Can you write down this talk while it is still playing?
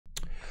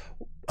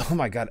Oh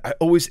my god, I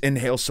always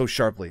inhale so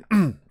sharply.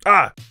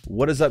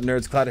 What is up,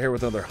 nerds? Cloud here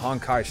with another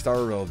Honkai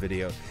Star Rail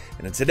video.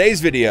 And in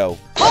today's video,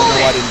 I don't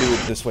know why I didn't do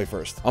it this way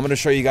first. I'm going to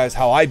show you guys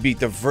how I beat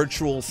the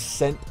virtual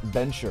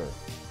Scentventure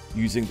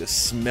using the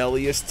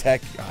smelliest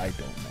tech I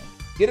don't know.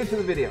 Get into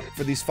the video.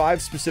 For these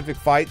 5 specific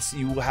fights,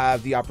 you will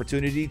have the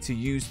opportunity to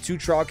use 2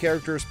 trial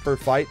characters per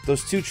fight.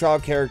 Those 2 trial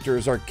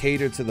characters are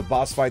catered to the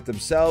boss fight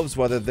themselves,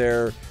 whether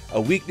they're a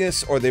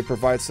weakness or they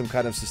provide some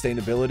kind of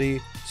sustainability.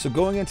 So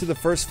going into the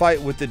first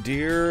fight with the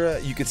deer,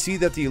 you can see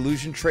that the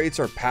illusion traits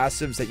are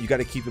passives that you got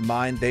to keep in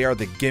mind. They are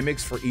the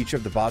gimmicks for each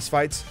of the boss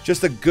fights.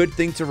 Just a good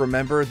thing to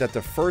remember that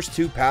the first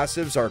 2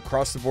 passives are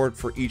across the board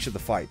for each of the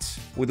fights.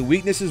 When the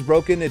weakness is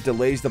broken, it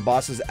delays the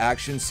boss's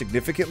actions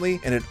significantly,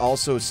 and it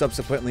also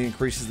subsequently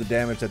increases the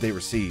damage that they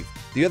receive.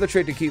 The other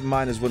trait to keep in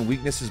mind is when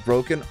weakness is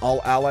broken,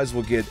 all allies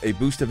will get a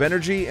boost of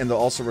energy, and they'll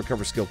also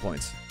recover skill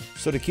points.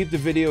 So to keep the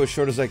video as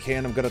short as I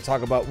can, I'm going to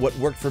talk about what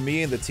worked for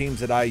me and the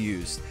teams that I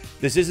used.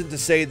 This isn't to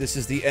say this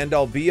is the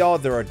end-all be-all.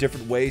 There are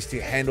different ways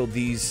to handle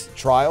these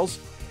trials.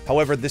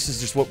 However, this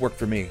is just what worked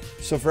for me.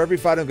 So for every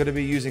fight, I'm going to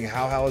be using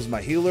Hao as my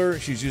healer.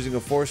 She's using a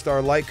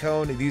 4-star light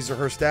cone. These are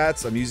her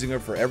stats. I'm using her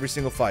for every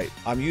single fight.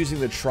 I'm using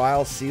the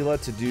trial Sela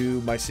to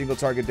do my single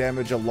target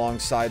damage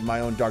alongside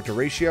my own Dr.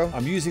 Ratio.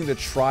 I'm using the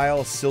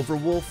trial Silver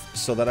Wolf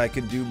so that I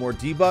can do more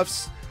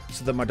debuffs,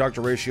 so that my Dr.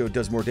 Ratio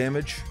does more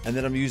damage. And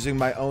then I'm using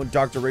my own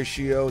Dr.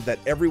 Ratio that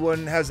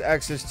everyone has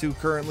access to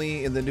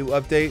currently in the new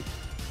update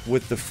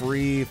with the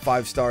free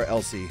 5-star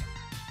LC.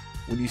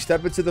 When you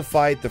step into the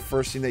fight, the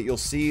first thing that you'll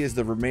see is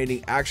the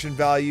remaining action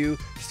value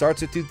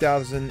starts at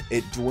 2,000.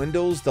 It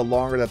dwindles the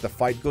longer that the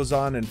fight goes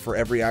on and for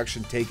every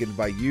action taken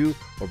by you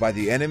or by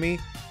the enemy.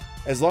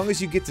 As long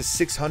as you get to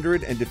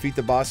 600 and defeat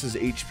the boss's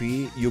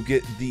HP, you'll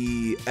get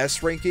the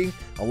S ranking,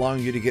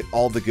 allowing you to get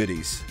all the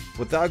goodies.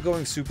 Without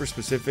going super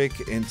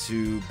specific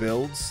into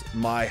builds,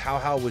 my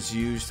Hao was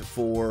used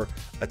for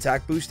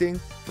attack boosting,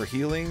 for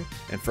healing,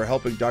 and for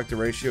helping Dr.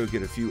 Ratio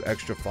get a few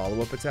extra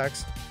follow-up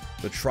attacks.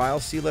 The trial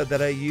Sela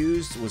that I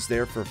used was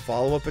there for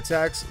follow-up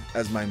attacks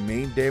as my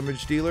main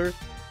damage dealer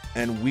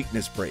and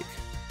weakness break.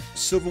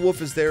 Silver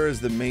Wolf is there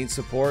as the main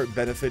support,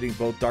 benefiting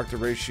both Dr.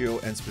 Ratio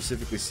and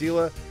specifically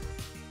Sela.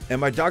 And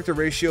my Dr.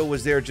 Ratio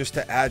was there just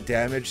to add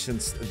damage,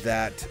 since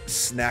that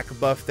snack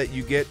buff that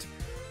you get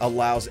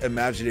allows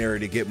Imaginary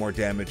to get more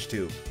damage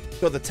too.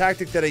 So the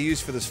tactic that I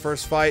used for this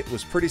first fight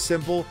was pretty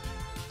simple.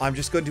 I'm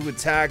just going to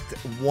attack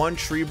one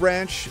tree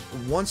branch.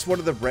 Once one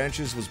of the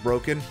branches was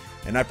broken,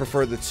 and I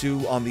prefer the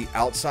 2 on the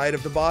outside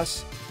of the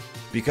boss,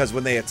 because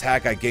when they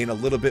attack, I gain a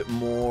little bit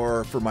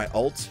more for my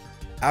ult.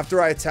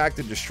 After I attacked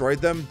and destroyed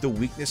them, the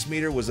weakness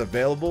meter was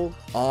available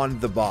on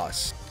the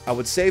boss. I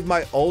would save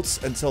my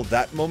ults until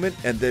that moment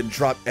and then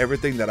drop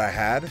everything that I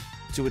had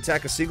to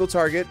attack a single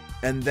target,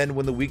 and then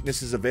when the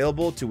weakness is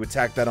available, to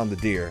attack that on the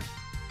deer.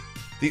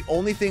 The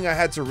only thing I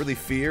had to really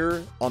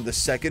fear on the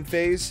second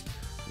phase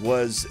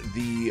was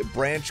the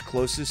branch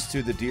closest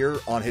to the deer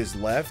on his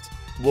left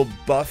will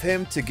buff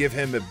him to give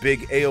him a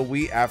big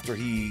AoE after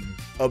he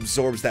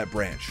absorbs that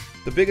branch.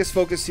 The biggest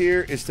focus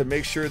here is to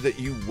make sure that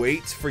you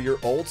wait for your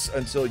ults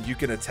until you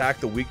can attack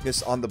the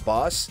weakness on the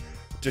boss.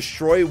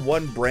 Destroy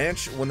one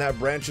branch. When that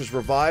branch is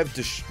revived,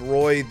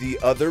 destroy the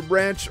other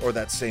branch or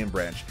that same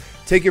branch.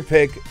 Take your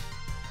pick,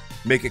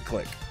 make it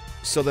click.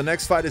 So the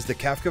next fight is the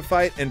Kafka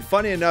fight, and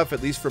funny enough,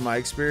 at least from my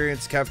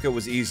experience, Kafka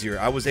was easier.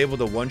 I was able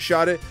to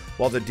one-shot it,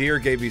 while the deer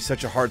gave me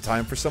such a hard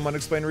time for some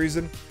unexplained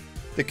reason.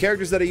 The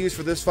characters that I used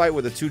for this fight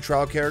were the 2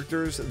 trial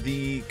characters.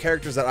 The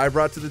characters that I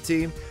brought to the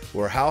team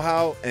were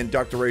Hao and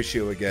Dr.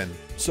 Ratio again.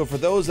 So for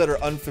those that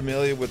are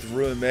unfamiliar with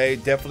Ruin Mei,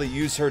 definitely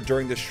use her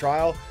during this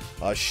trial.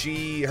 Her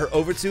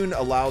overtune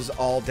allows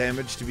all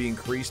damage to be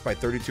increased by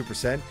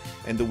 32%,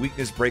 and the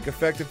weakness break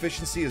effect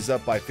efficiency is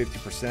up by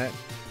 50%.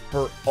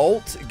 Her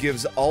ult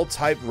gives all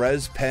type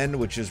res pen,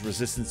 which is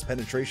resistance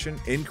penetration,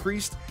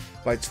 increased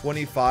by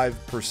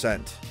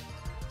 25%.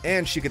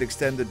 And she could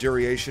extend the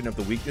duration of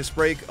the weakness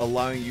break,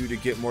 allowing you to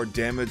get more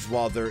damage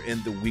while they're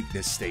in the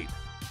weakness state.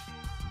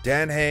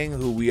 Dan Hang,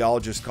 who we all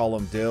just call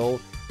him Dill,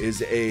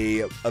 is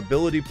a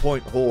ability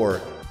point whore.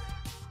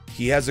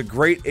 He has a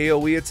great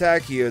AoE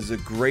attack. He has a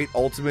great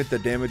ultimate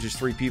that damages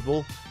 3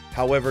 people.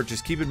 However,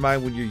 just keep in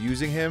mind when you're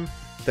using him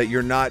that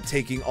you're not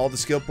taking all the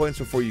skill points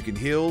before you can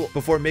heal,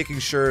 before making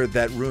sure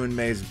that Ruin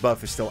Mei's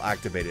buff is still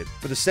activated.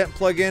 For the scent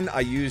plugin, I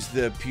used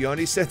the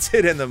peony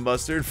scented and the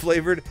mustard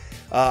flavored.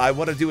 I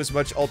want to do as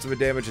much ultimate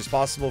damage as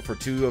possible for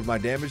 2 of my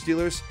damage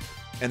dealers.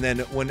 And then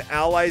when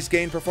allies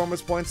gain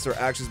performance points, their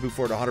actions move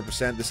forward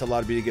 100%. This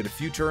allowed me to get a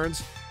few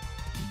turns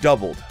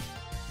doubled.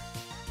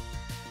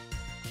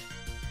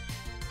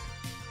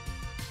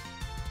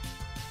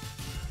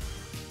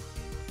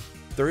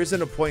 There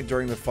isn't a point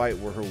during the fight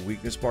where her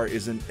weakness bar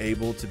isn't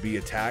able to be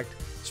attacked,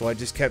 so I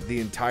just kept the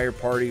entire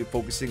party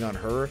focusing on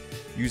her,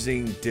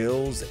 using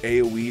Dill's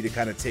AoE to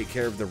kind of take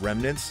care of the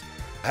remnants.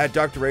 I had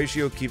Dr.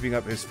 Ratio keeping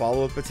up his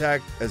follow-up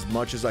attack as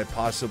much as I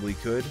possibly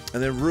could.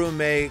 And then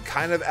Ruime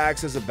kind of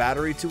acts as a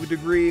battery to a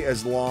degree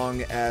as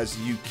long as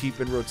you keep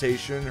in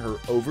rotation her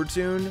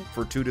overtune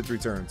for 2 to 3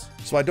 turns.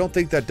 So I don't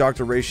think that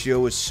Dr.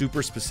 Ratio is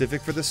super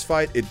specific for this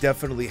fight. It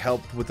definitely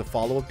helped with the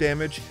follow-up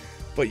damage,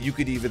 but you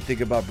could even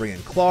think about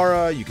bringing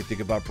Clara, you could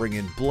think about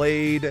bringing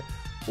Blade,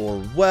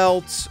 or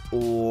Welt,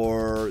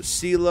 or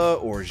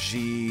Sela, or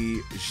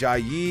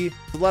Jiayi.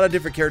 A lot of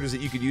different characters that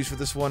you could use for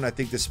this one. I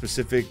think the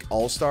specific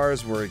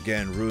all-stars were,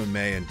 again,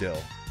 Ruime and Dill.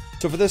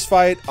 So for this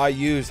fight, I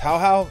used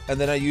Hao, and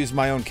then I used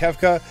my own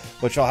Kefka,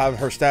 which I'll have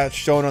her stats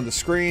shown on the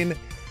screen.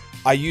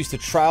 I used the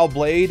Trial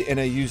Blade, and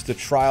I used the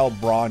Trial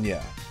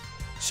Bronya.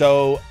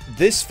 So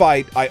this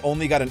fight, I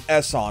only got an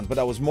S on, but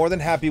I was more than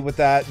happy with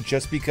that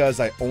just because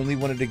I only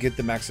wanted to get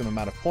the maximum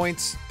amount of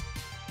points.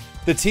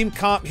 The team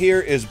comp here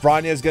is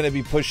Bronya is going to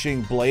be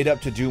pushing Blade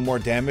up to do more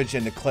damage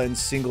and to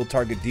cleanse single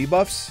target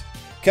debuffs.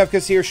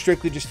 Kefka's here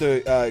strictly just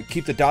to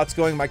keep the dots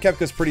going. My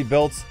Kefka's pretty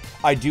built.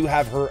 I do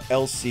have her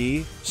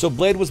LC. So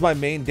Blade was my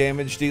main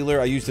damage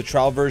dealer. I used the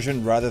trial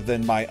version rather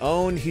than my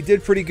own. He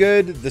did pretty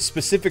good. The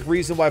specific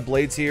reason why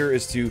Blade's here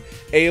is to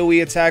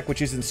AoE attack,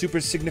 which isn't super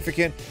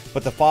significant,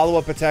 but the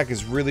follow-up attack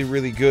is really,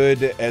 really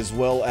good, as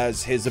well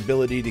as his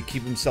ability to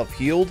keep himself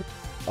healed,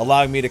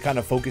 allowing me to kind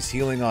of focus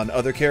healing on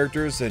other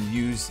characters and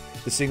use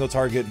the single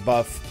target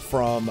buff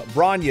from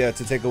Bronya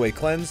to take away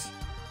cleanse.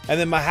 And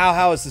then my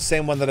Hao is the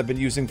same one that I've been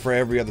using for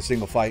every other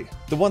single fight.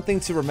 The one thing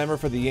to remember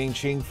for the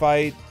Yanqing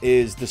fight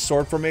is the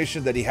sword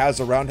formation that he has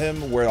around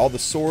him, where all the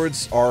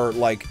swords are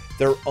like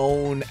their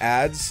own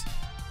adds.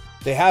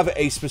 They have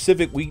a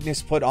specific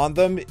weakness put on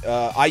them.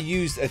 I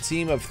used a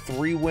team of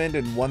 3 wind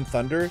and 1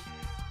 thunder.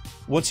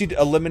 Once you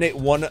eliminate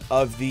one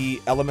of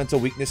the elemental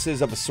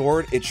weaknesses of a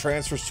sword, it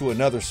transfers to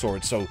another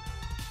sword. So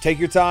take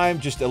your time,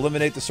 just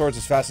eliminate the swords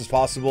as fast as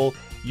possible.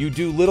 You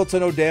do little to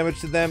no damage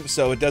to them,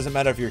 so it doesn't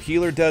matter if your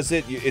healer does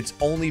it. It's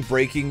only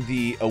breaking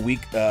the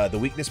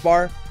weakness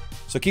bar.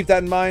 So keep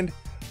that in mind.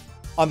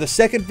 On the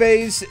second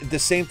phase, the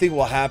same thing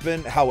will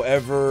happen.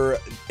 However,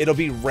 it'll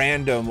be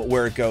random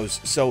where it goes.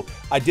 So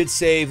I did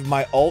save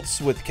my ults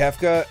with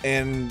Kefka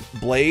and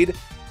Blade,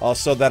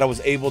 so that I was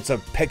able to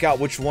pick out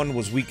which one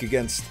was weak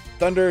against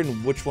Thunder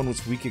and which one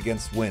was weak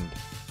against Wind.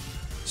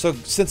 So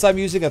since I'm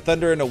using a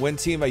Thunder and a Wind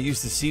team, I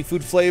used the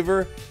seafood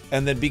flavor.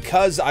 And then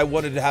because I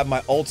wanted to have my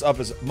ults up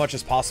as much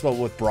as possible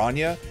with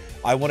Bronya,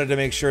 I wanted to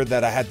make sure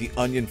that I had the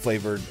onion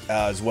flavored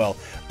as well.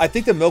 I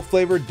think the milk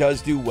flavor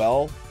does do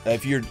well.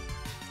 If you're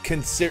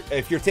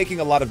taking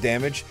a lot of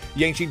damage,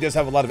 Yanqing does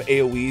have a lot of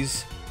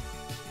AoEs.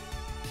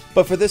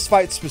 But for this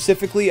fight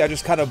specifically, I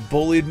just kind of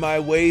bullied my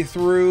way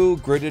through,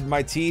 gritted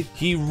my teeth.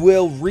 He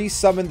will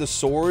resummon the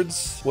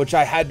swords, which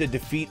I had to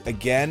defeat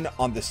again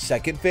on the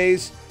second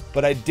phase.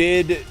 But I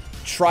did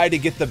try to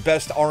get the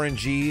best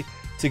RNG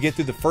to get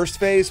through the first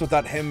phase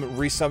without him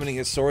resummoning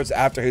his swords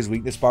after his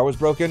weakness bar was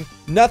broken.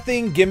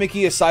 Nothing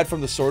gimmicky aside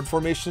from the sword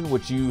formation,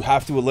 which you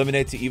have to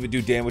eliminate to even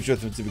do damage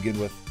with him to begin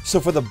with.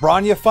 So for the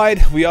Bronya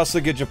fight, we also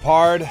get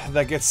Japard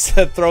that gets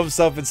to throw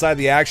himself inside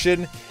the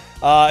action.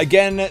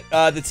 Again,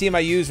 the team I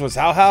used was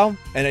Hao,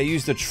 and I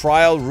used the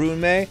Trial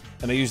Ruime,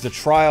 and I used the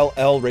Trial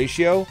L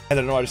Ratio. I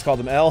don't know, I just called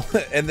them L.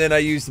 And then I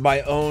used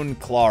my own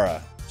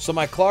Clara. So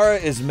my Clara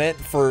is meant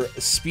for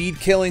speed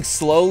killing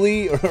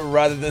slowly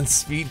rather than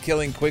speed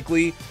killing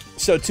quickly.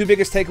 So 2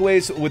 biggest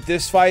takeaways with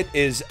this fight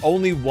is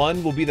only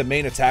one will be the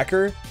main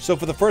attacker. So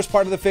for the first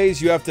part of the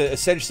phase, you have to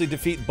essentially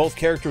defeat both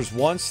characters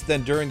once.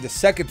 Then during the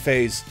second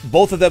phase,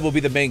 both of them will be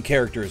the main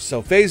characters.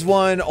 So phase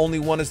 1, only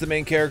one is the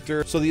main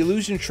character. So the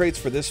illusion traits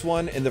for this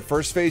one, in the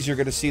first phase, you're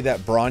going to see that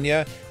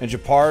Bronya and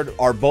Japard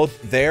are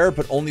both there,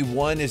 but only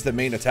one is the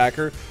main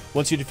attacker.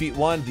 Once you defeat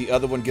one, the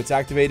other one gets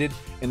activated.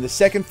 In the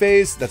second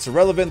phase, that's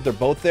irrelevant. They're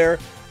both there.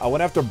 I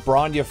went after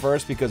Bronya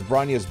first because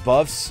Bronya's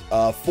buffs,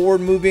 forward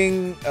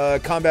moving,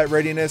 combat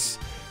readiness,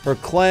 her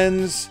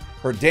cleanse,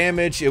 her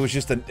damage, it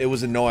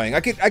was annoying.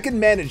 I can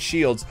manage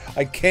shields.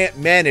 I can't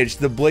manage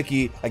the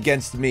Blicky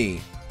against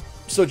me.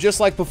 So just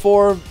like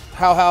before,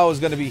 Hao is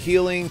going to be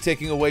healing,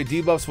 taking away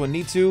debuffs when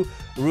need to.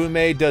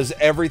 Ruime does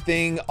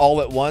everything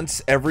all at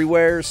once,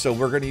 everywhere. So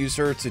we're going to use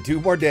her to do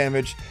more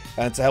damage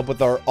and to help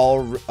with our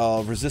all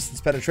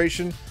resistance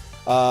penetration.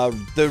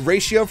 The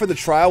ratio for the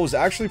trial was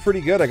actually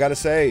pretty good, I gotta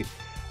say.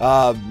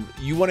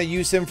 You want to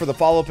use him for the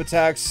follow-up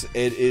attacks.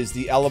 It is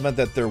the element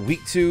that they're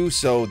weak to,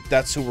 so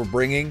that's who we're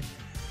bringing.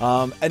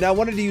 And I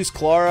wanted to use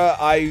Clara.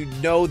 I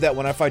know that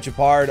when I fight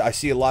Japard, I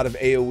see a lot of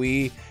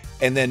AoE.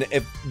 And then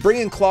if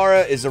bringing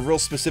Clara is a real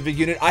specific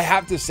unit, I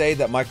have to say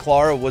that my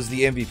Clara was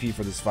the MVP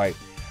for this fight.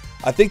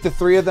 I think the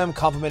 3 of them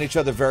complement each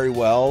other very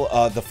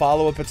well. The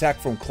follow-up attack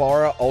from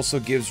Clara also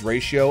gives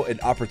Ratio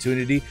an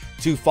opportunity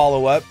to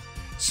follow up.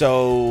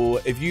 So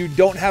if you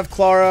don't have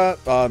Clara,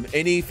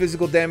 any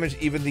physical damage,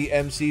 even the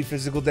MC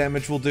physical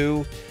damage will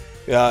do.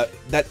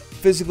 That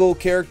physical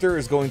character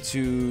is going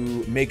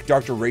to make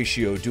Dr.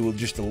 Ratio do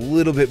just a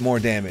little bit more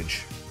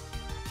damage.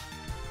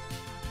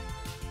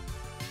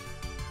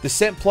 The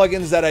scent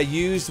plugins that I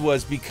used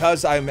was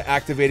because I'm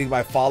activating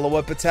my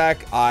follow-up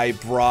attack, I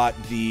brought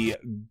the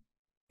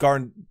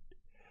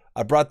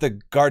I brought the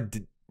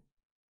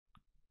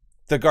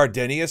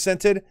Gardenia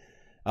Scented,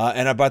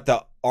 and I brought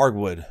the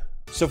Argud.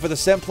 So for the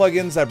scent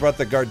plugins, I brought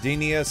the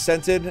Gardenia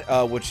Scented,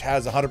 which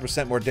has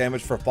 100% more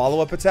damage for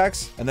follow-up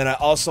attacks. And then I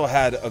also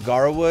had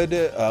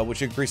Agarawood,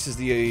 which increases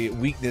the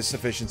weakness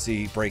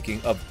efficiency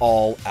breaking of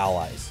all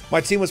allies.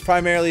 My team was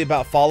primarily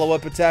about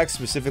follow-up attacks,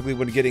 specifically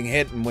when getting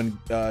hit and when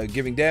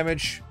giving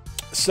damage.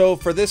 So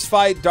for this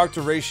fight,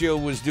 Dr. Ratio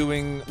was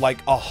doing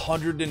like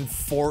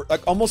 104,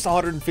 like almost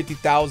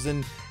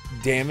 150,000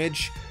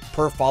 damage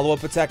per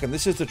follow-up attack, and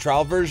this is the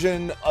trial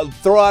version.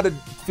 Throw out a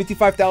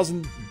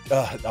 55,000.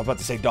 I'm about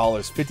to say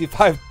dollars,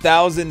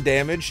 55,000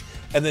 damage,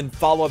 and then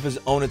follow up his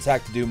own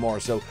attack to do more.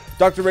 So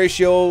Dr.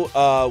 Ratio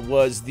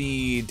was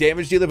the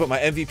damage dealer, but my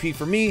MVP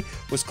for me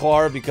was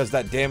Clara because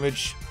that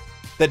damage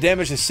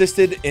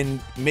assisted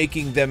in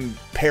making them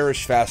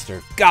perish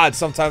faster. God,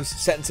 sometimes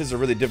sentences are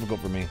really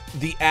difficult for me.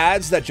 The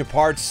ads that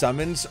Japard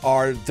summons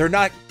they're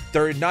not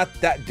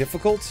that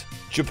difficult.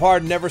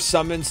 Japard never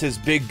summons his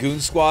big goon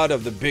squad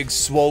of the big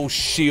swole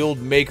shield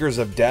makers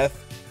of death.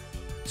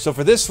 So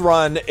for this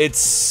run,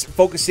 it's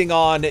focusing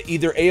on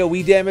either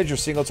AoE damage or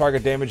single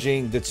target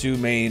damaging the two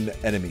main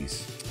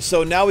enemies.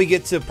 So now we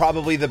get to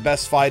probably the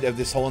best fight of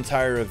this whole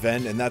entire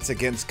event, and that's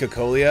against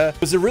Cocolia.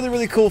 It was a really,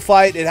 really cool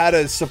fight. It had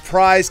a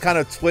surprise kind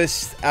of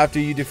twist after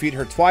you defeat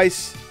her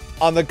twice.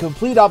 On the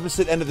complete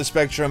opposite end of the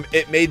spectrum,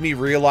 it made me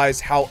realize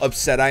how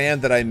upset I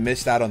am that I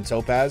missed out on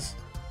Topaz.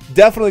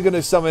 Definitely going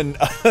to summon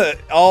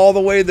all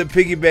the way to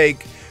Piggy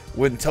Bank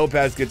when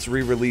Topaz gets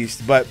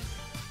re-released. But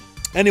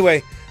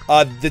anyway,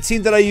 the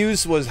team that I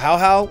used was How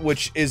How,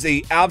 which is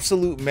a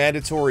absolute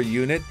mandatory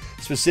unit,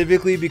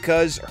 specifically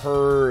because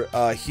her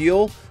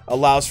heal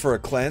allows for a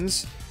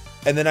cleanse.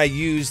 And then I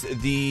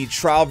used the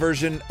trial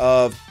version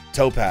of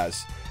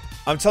Topaz.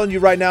 I'm telling you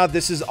right now,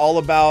 this is all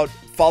about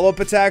follow-up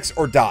attacks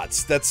or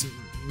dots. That's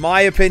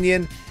my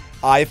opinion.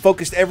 I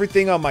focused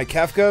everything on my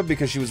Kefka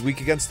because she was weak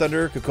against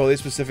Thunder, Cocolia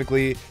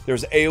specifically.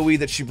 There's AoE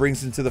that she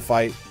brings into the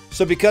fight.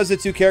 So because the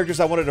two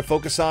characters I wanted to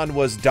focus on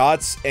was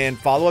dots and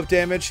follow-up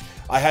damage,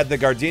 I had the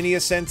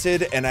Gardenia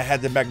Scented and I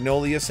had the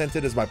Magnolia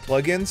Scented as my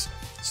plugins,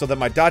 so that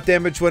my dot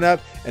damage went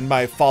up and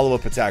my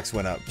follow-up attacks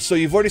went up. So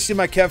you've already seen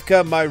my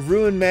Kefka. My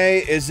Ruin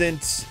Mei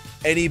isn't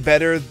any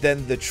better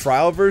than the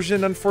trial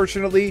version,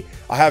 unfortunately.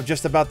 I have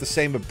just about the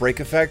same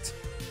break effect,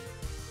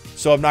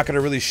 so I'm not going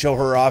to really show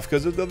her off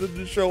because there's nothing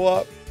to show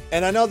up.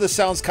 And I know this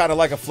sounds kind of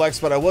like a flex,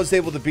 but I was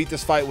able to beat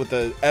this fight with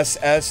the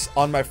SS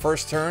on my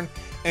first turn.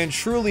 And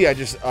truly,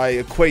 I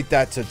equate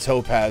that to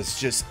Topaz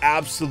just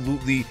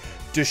absolutely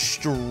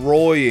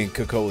destroying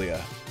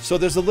Cocolia. So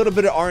there's a little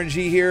bit of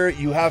RNG here.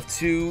 You have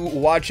to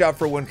watch out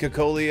for when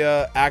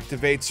Cocolia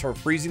activates her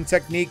freezing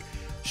technique.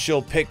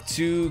 She'll pick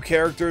two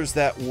characters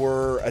that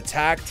were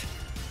attacked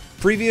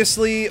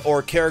previously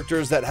or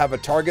characters that have a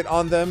target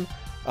on them.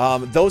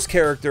 Those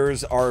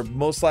characters are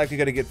most likely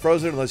going to get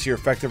frozen unless your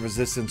effective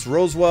resistance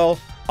rolls well.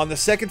 On the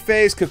second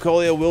phase,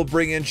 Cocolia will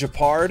bring in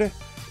Japard,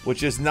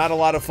 which is not a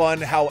lot of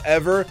fun.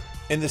 However,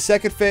 in the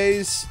second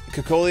phase,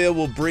 Cocolia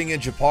will bring in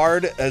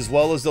Japard as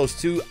well as those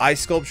two ice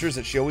sculptures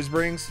that she always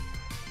brings.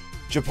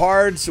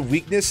 Japard's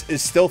weakness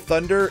is still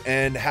Thunder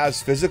and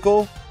has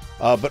physical,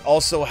 but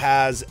also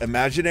has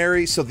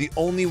imaginary. So the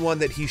only one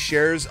that he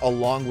shares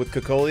along with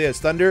Cocolia is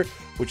Thunder,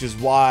 which is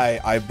why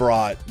I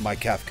brought my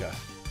Kefka.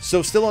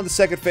 So still on the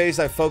second phase,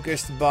 I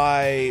focused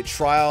my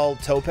trial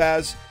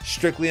Topaz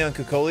strictly on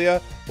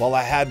Cocolia, while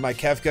I had my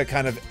Kefka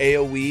kind of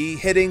AoE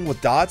hitting with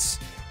dots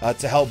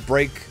to help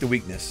break the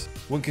weakness.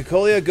 When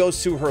Cocolia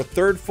goes to her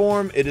third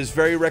form, it is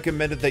very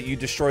recommended that you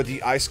destroy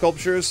the ice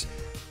sculptures.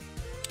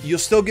 You'll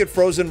still get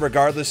frozen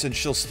regardless, and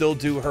she'll still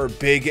do her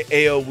big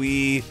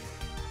AoE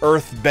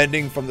earth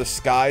bending from the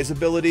skies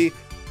ability.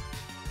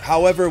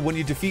 However, when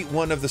you defeat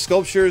one of the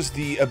sculptures,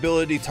 the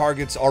ability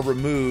targets are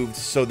removed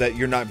so that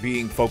you're not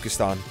being focused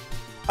on.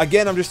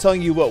 Again, I'm just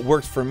telling you what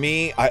worked for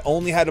me. I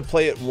only had to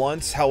play it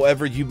once.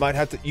 However, you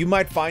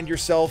might find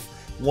yourself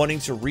wanting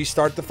to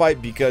restart the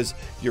fight because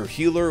your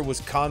healer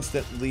was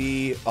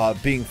constantly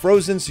being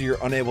frozen, so you're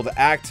unable to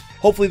act.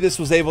 Hopefully this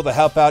was able to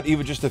help out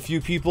even just a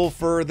few people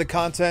for the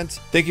content.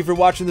 Thank you for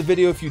watching the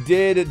video. If you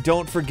did,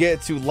 don't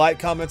forget to like,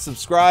 comment,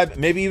 subscribe,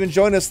 maybe even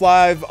join us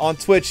live on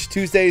Twitch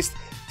Tuesdays,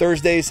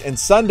 Thursdays, and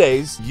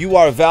Sundays. You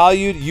are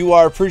valued, you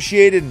are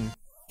appreciated.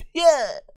 Yeah.